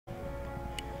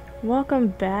Welcome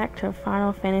back to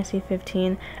Final Fantasy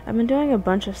 15. I've been doing a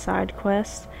bunch of side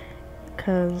quests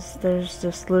because there's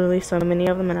just literally so many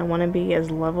of them and I want to be as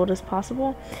leveled as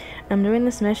possible. I'm doing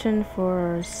this mission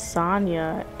for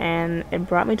Sania and it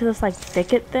brought me to this like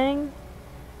Thicket thing.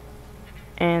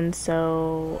 And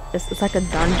so it's like a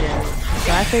dungeon.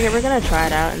 So I figured we're gonna try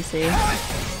it out and see.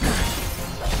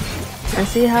 And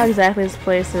see how exactly this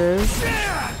place is.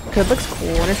 Cause it looks cool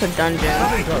and it's a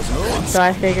dungeon. So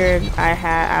I figured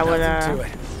I would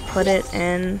put it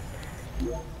in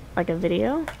like a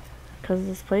video. Cause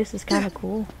this place is kinda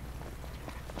cool.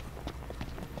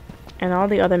 And all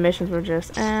the other missions were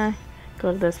just go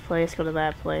to this place, go to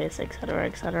that place, etc,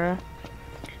 etc.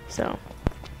 So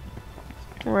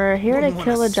we're here to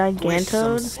kill a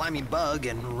gigantode. Slimy bug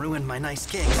and ruin my nice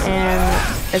cakes.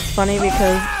 And it's funny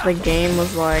because the game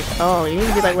was like, oh, you need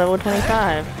to be like level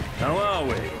 25. How are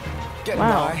we?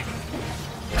 Wow.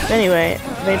 Anyway,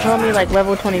 they told me like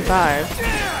level 25.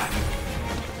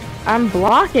 I'm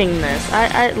blocking this.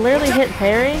 I literally hit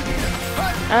parry.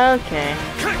 Okay.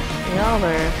 Y'all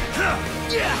are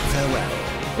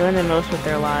doing the most with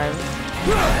their lives.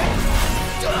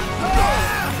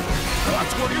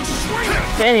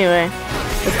 But anyway,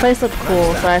 this place looked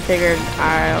cool, so I figured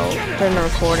I'll put in a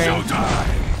recording.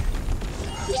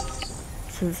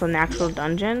 Since it's an actual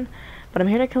dungeon. But I'm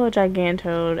here to kill a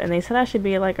gigantode, and they said I should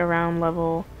be like around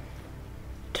level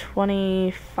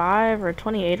 25 or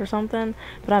 28 or something.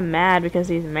 But I'm mad because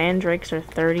these mandrakes are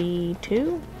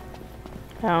 32.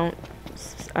 I don't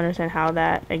understand how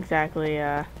that exactly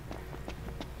Found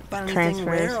anything transfers.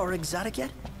 rare or exotic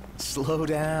yet? Slow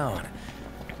down.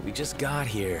 We just got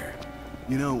here.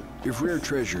 You know, if rare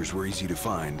treasures were easy to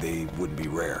find, they wouldn't be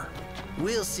rare.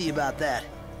 We'll see about that.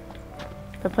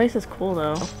 The place is cool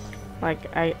though.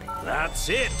 Like That's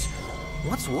it.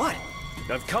 What's what?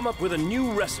 I've come up with a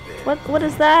new recipe. what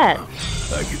is that?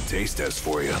 I could taste test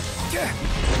for you.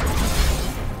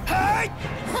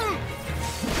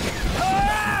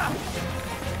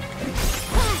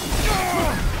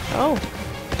 Oh,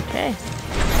 okay.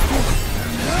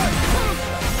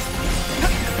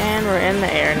 And we're in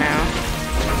the air now.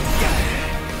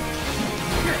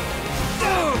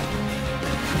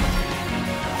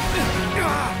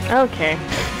 Okay,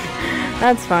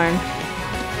 that's fine.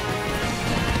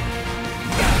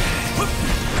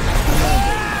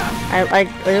 I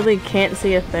literally can't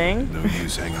see a thing. No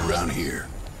use hanging around here.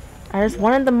 I just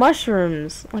wanted the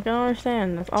mushrooms. Like, I don't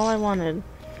understand. That's all I wanted.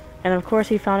 And of course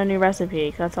he found a new recipe,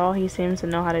 'cause that's all he seems to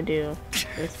know how to do,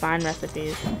 is find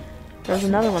recipes. There was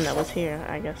another one that was here.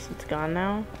 I guess it's gone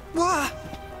now.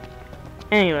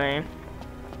 Anyway.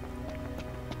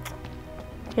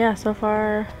 Yeah, so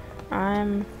far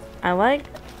I like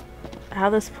how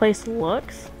this place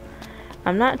looks.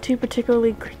 I'm not too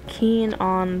particularly keen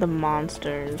on the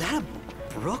monsters. That a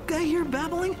brook I hear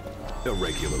babbling? A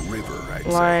regular river, I'd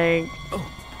Like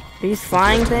these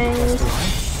flying things.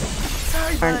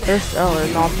 Sorry, bud. There's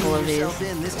multiple of these. Yourself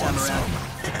in this time around.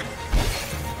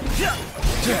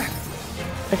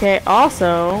 Okay,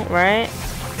 also, right?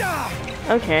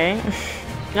 Okay,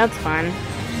 that's fine.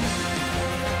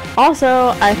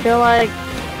 Also, I feel like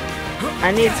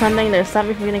I need something to stop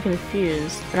me from getting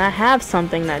confused. And I have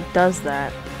something that does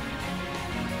that.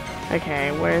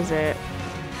 Okay, where is it?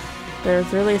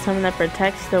 There's really something that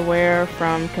protects the wearer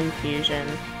from confusion.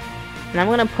 And I'm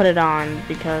gonna put it on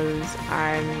because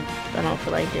I don't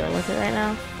feel like dealing with it right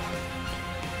now.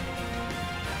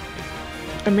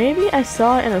 Or maybe I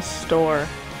saw it in a store.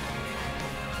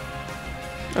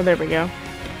 Oh, there we go.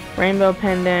 Rainbow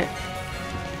pendant.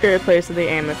 Replace with the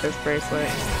amethyst bracelet.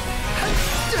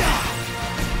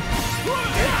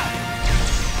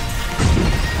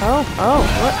 Oh,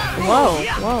 what?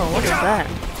 Whoa, what is that?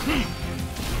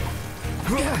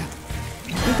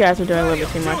 You guys are doing a little bit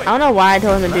too much. I don't know why I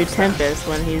told him to do Tempest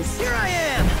when he's... Here I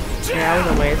am. Yeah, that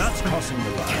was a waste.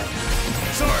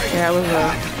 Sorry. Yeah,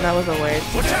 that was a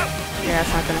waste. Yeah,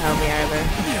 it's not gonna help me either.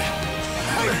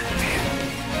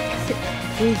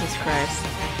 Jesus Christ.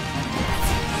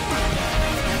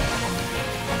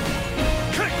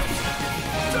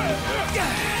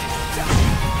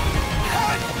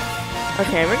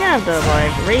 Okay, we're gonna have to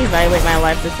like reevaluate my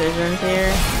life decisions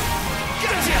here.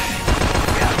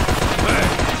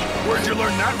 Where'd you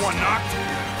learn that one,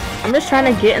 Noct? I'm just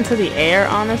trying to get into the air,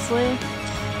 honestly.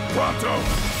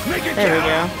 Make it There we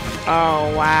go. Oh,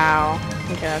 wow.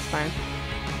 Okay, that's fine.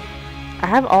 I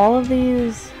have all of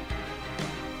these...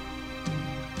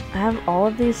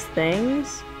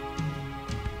 things.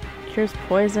 Cures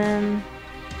poison.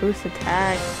 Boosts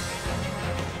attack.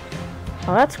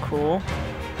 Oh, that's cool.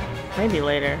 Maybe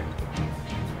later.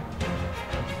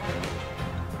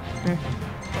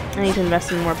 I need to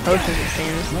invest in more potions, it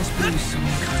seems. Must be some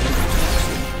kind of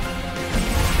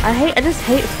I just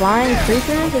hate flying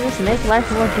creatures. They just make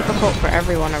life more difficult for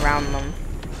everyone around them.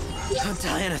 I'm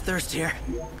dying of thirst here.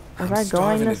 Was I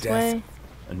going this way?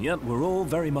 And yet we're all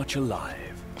very much alive.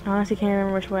 I honestly can't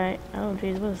remember which way. Oh,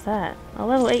 geez, what is that? Oh,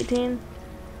 level 18?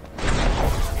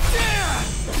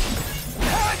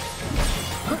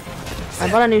 I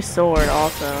bought a new sword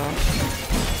also.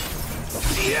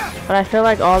 But I feel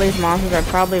like all these monsters are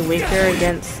probably weaker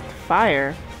against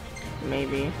fire.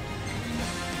 Maybe.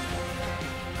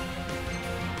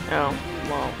 Oh,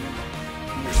 well.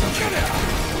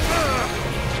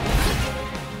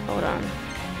 Hold on.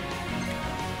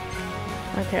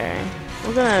 Okay.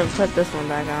 We're gonna put this one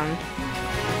back on.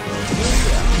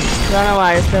 I don't know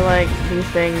why, I just feel like these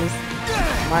things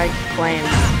like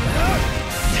flames.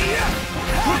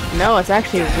 No, it's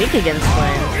actually weak against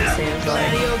flames, it seems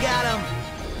like.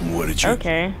 What did you...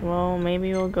 Okay, well,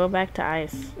 maybe we'll go back to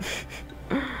ice.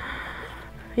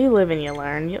 You live and you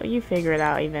learn. You figure it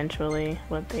out eventually,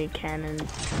 what they can and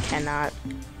cannot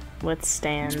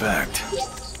withstand. It's packed.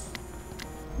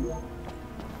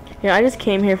 Yeah, I just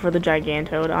came here for the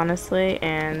Gigantode, honestly,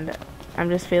 and I'm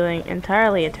just feeling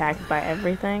entirely attacked by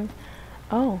everything.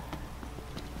 Oh.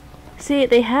 See,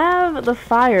 they have the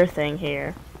fire thing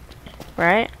here,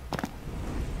 right?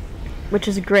 Which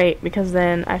is great, because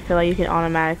then I feel like you can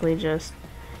automatically just,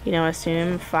 you know,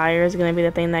 assume fire is going to be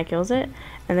the thing that kills it,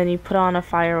 and then you put on a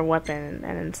fire weapon,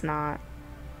 and it's not.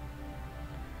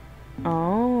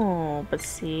 Oh, but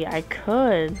see, I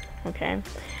could, okay,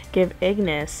 give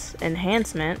Ignis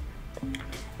enhancement,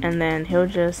 and then he'll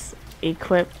just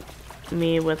equip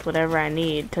me with whatever I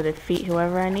need to defeat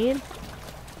whoever I need.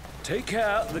 Take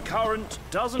care, the current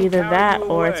doesn't Either carry that you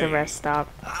or it's a away. rest stop.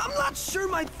 I'm not sure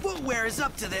my footwear is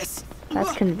up to this.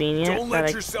 That's convenient. Don't that let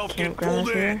a yourself get campground is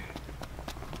pulled in. here.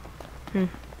 I don't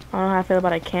know how I feel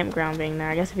about a campground being there.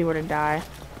 I guess if you were to die,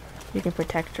 you can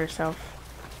protect yourself.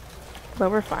 But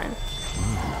we're fine.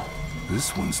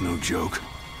 This one's no joke.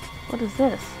 What is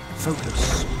this?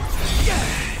 Focus.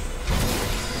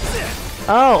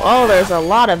 Oh, there's a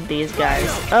lot of these guys.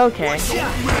 Okay.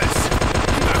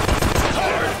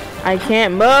 I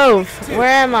can't move. Where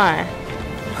am I?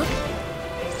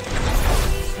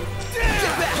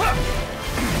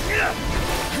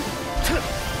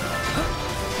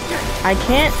 I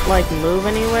can't, like, move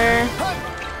anywhere.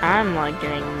 I'm, like,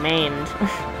 getting maimed.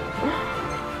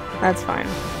 That's fine.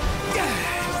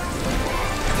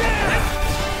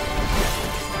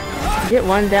 Get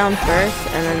one down first,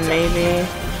 and then maybe...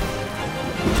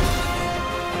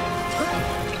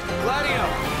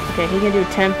 Okay, he can do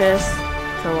Tempest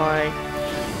to, like...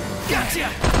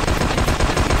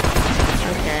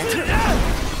 Okay.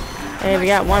 Hey, we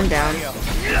got one down.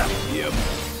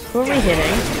 Who are we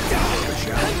hitting?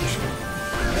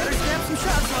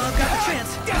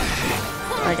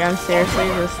 Like, I'm seriously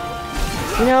just...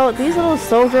 You know, these little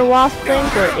soldier wasp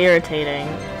things are irritating.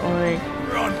 Like,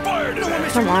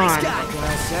 come on.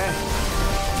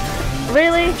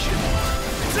 Really?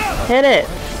 Hit it.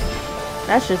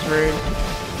 That's just rude.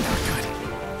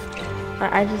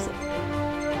 I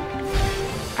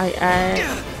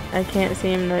can't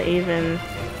seem to even...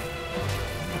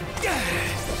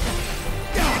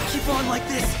 Keep on like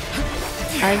this.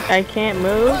 I can't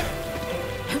move.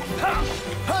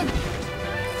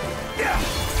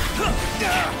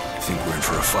 I think we're in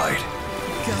for a fight.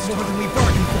 Got more than we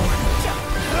bargained for.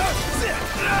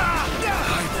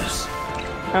 Hide this.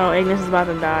 Oh, Ignis is about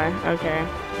to die. Okay.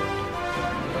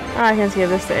 Oh, I can just give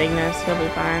this to Ignis. He'll be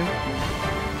fine.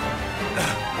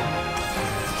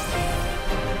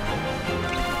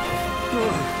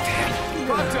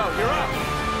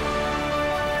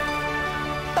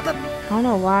 I don't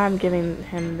know why I'm giving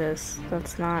him this.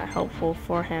 That's not helpful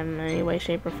for him in any way,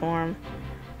 shape, or form.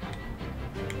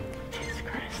 Jesus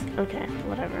Christ. Okay,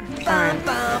 whatever. Fine.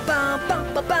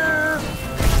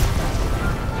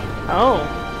 Oh.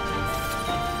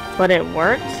 But it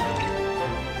worked?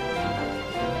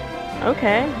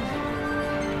 Okay.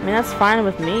 I mean, that's fine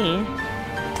with me.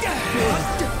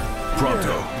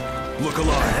 Pronto, look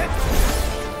alive.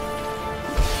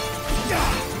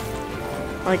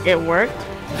 Like, it worked?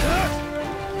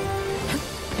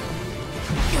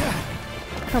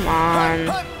 Come on.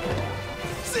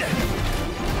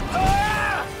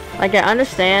 Like, I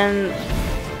understand,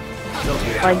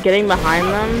 like, getting behind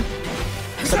them,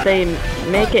 but they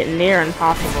make it near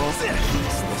impossible.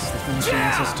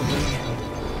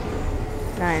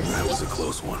 Nice. That was a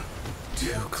close one.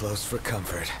 Too close for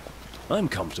comfort. I'm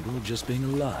comfortable just being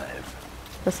alive.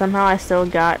 But somehow I still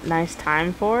got nice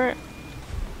time for it.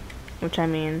 Which, I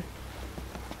mean,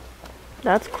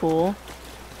 that's cool.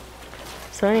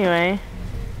 So anyway,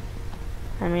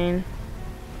 I mean,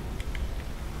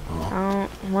 I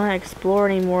don't want to explore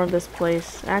any more of this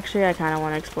place. Actually, I kind of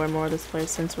want to explore more of this place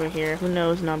since we're here. Who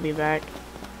knows and I'll be back.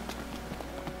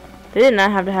 They did not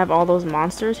have to have all those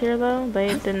monsters here, though. They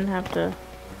didn't have to...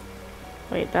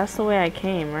 Wait, that's the way I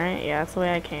came, right? Yeah, that's the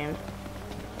way I came.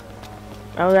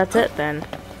 Oh, that's it, then.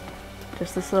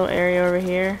 Just this little area over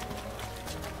here.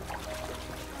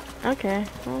 Okay,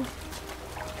 well...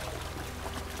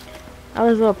 Oh,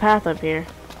 there's a little path up here.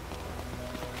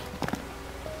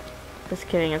 Just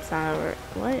kidding, it's not over.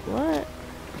 Wait, what?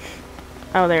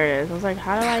 Oh, there it is. I was like,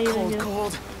 how do I even get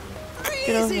Cold.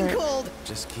 get over Freezing it? cold.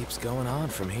 Just keeps going on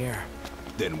from here.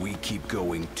 Then we keep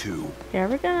going too. Yeah,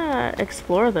 we're gonna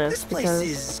explore this This place because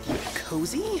is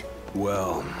cozy.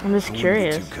 Well, I'm just I wouldn't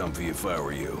curious. get too comfy if I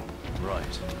were you.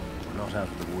 Right. We're not out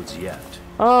of the woods yet.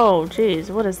 Oh, jeez,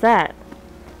 what is that?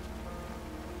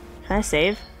 Can I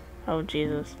save? Oh,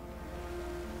 Jesus.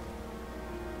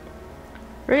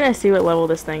 We're gonna see what level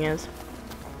this thing is.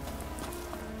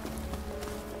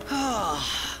 Oh,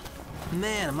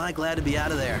 man, am I glad to be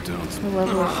out of there. What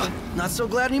level is it? Not so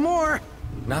glad anymore.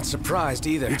 Not surprised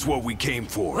either. It's what we came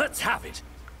for. Let's have it.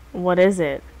 What is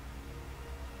it?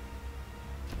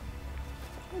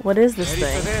 What is this Ready for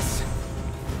thing? this?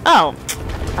 Oh,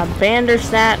 a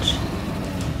Bandersnatch.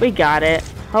 We got it.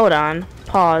 Hold on.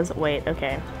 Pause. Wait,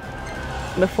 okay.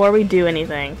 Before we do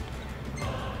anything.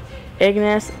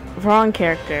 Ignis, wrong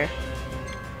character.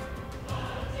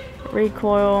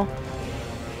 Recoil.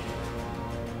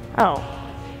 Oh.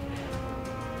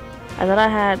 I thought I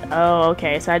had... Oh,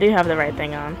 okay, so I do have the right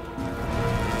thing on.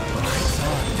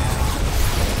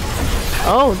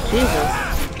 Oh,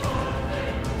 Jesus.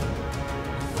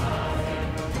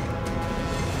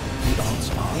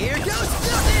 Here goes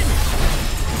nothing.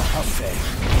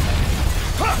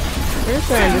 We're just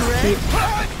gonna just keep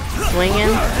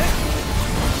swinging.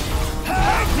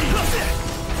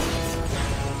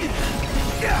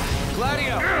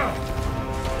 Gladio.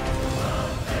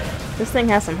 This thing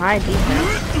has some high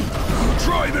defense.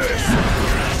 Try this.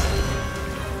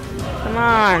 Come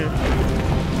on.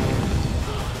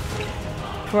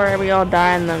 Before we all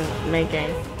die in the making.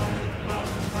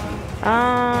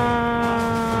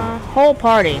 Whole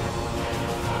party.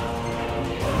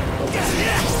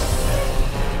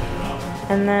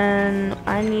 And then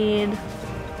I need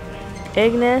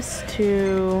Ignis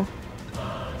to...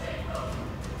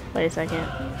 Wait a second.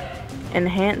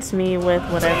 Enhance me with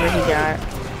whatever he got.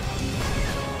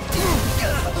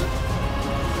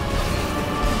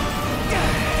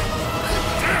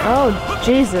 Oh,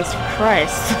 Jesus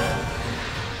Christ.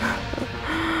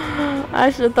 I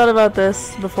should have thought about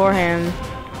this beforehand.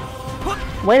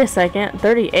 Wait a second.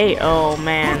 38. Oh,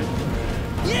 man.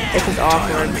 This is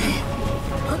awkward.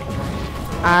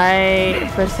 I,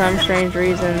 for some strange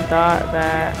reason, thought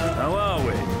that... How are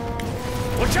we?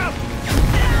 Watch out!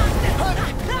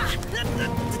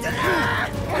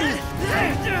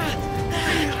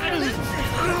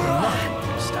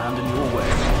 Stand in your way.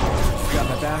 Got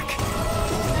my back.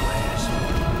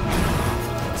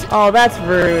 Oh, that's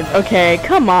rude. Okay,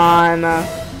 come on.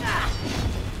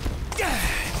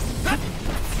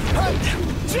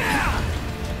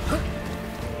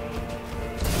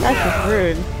 That's just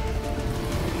rude.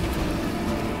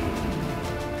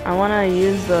 I want to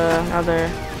use the other...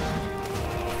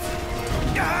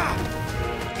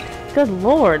 Good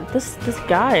lord, this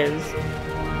guy is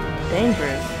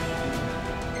dangerous.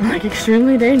 Like,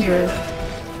 extremely dangerous.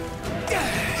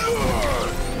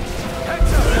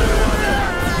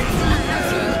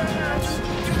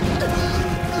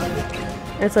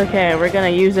 It's okay, we're gonna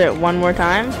use it one more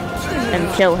time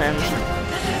and kill him.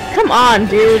 Come on,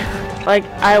 dude! Like,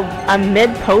 I'm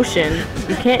mid-potion.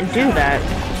 You can't do that.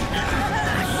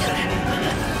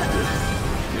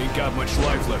 Ain't got much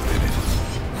life left in it.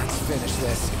 Let's finish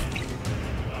this.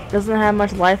 Doesn't have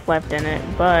much life left in it,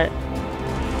 but...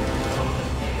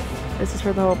 This is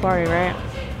for the whole party, right?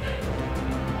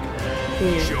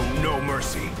 Jeez. Show no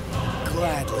mercy.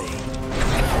 Gladly.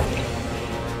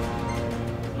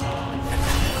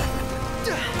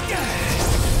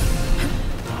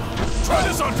 Try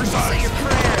this on for size.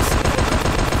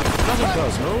 Nothing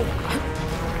does, no?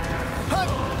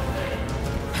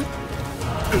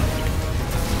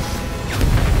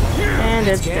 And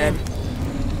it's dead.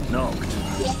 No.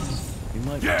 You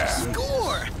might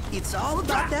Score! It's all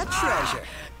about that treasure.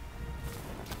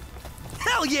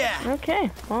 Hell yeah!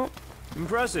 Okay, well,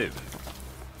 Impressive.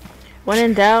 when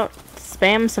in doubt,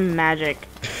 spam some magic.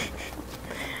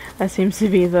 That seems to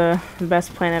be the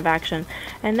best plan of action.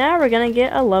 And now we're gonna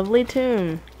get a lovely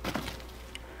tomb.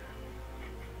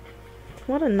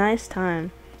 What a nice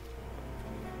time.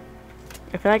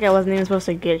 I feel like I wasn't even supposed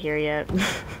to get here yet.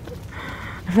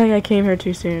 I feel like I came here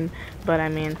too soon. But I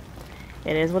mean,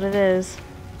 it is what it is.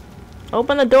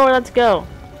 Open the door, let's go.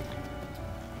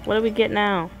 What do we get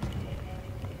now?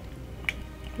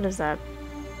 What is that?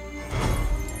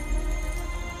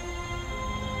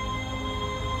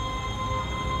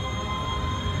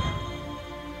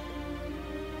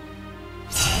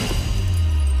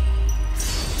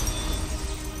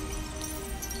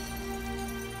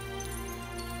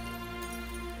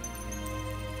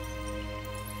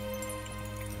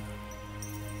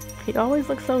 He always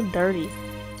looks so dirty.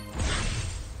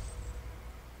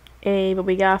 Hey, but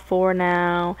we got 4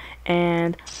 now,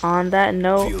 and on that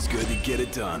note, Feels good to get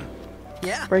it done.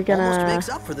 Yeah, we're gonna almost makes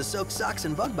up for the soaked socks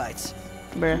and bug bites.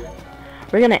 we're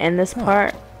gonna end this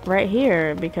part right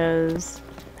here because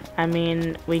I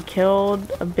mean we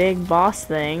killed a big boss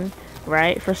thing,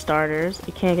 right? For starters,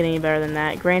 you can't get any better than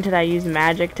that. Granted, I used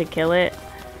magic to kill it,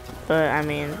 but I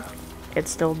mean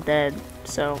it's still dead,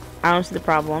 so I don't see the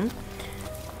problem.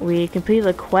 We completed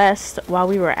the quest while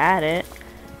we were at it,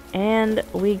 and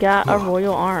we got a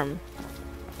royal arm.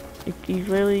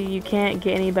 You can't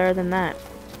get any better than that.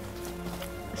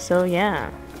 So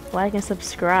yeah, like and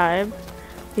subscribe,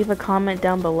 leave a comment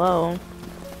down below,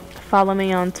 follow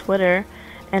me on Twitter,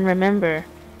 and remember,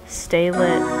 stay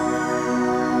lit.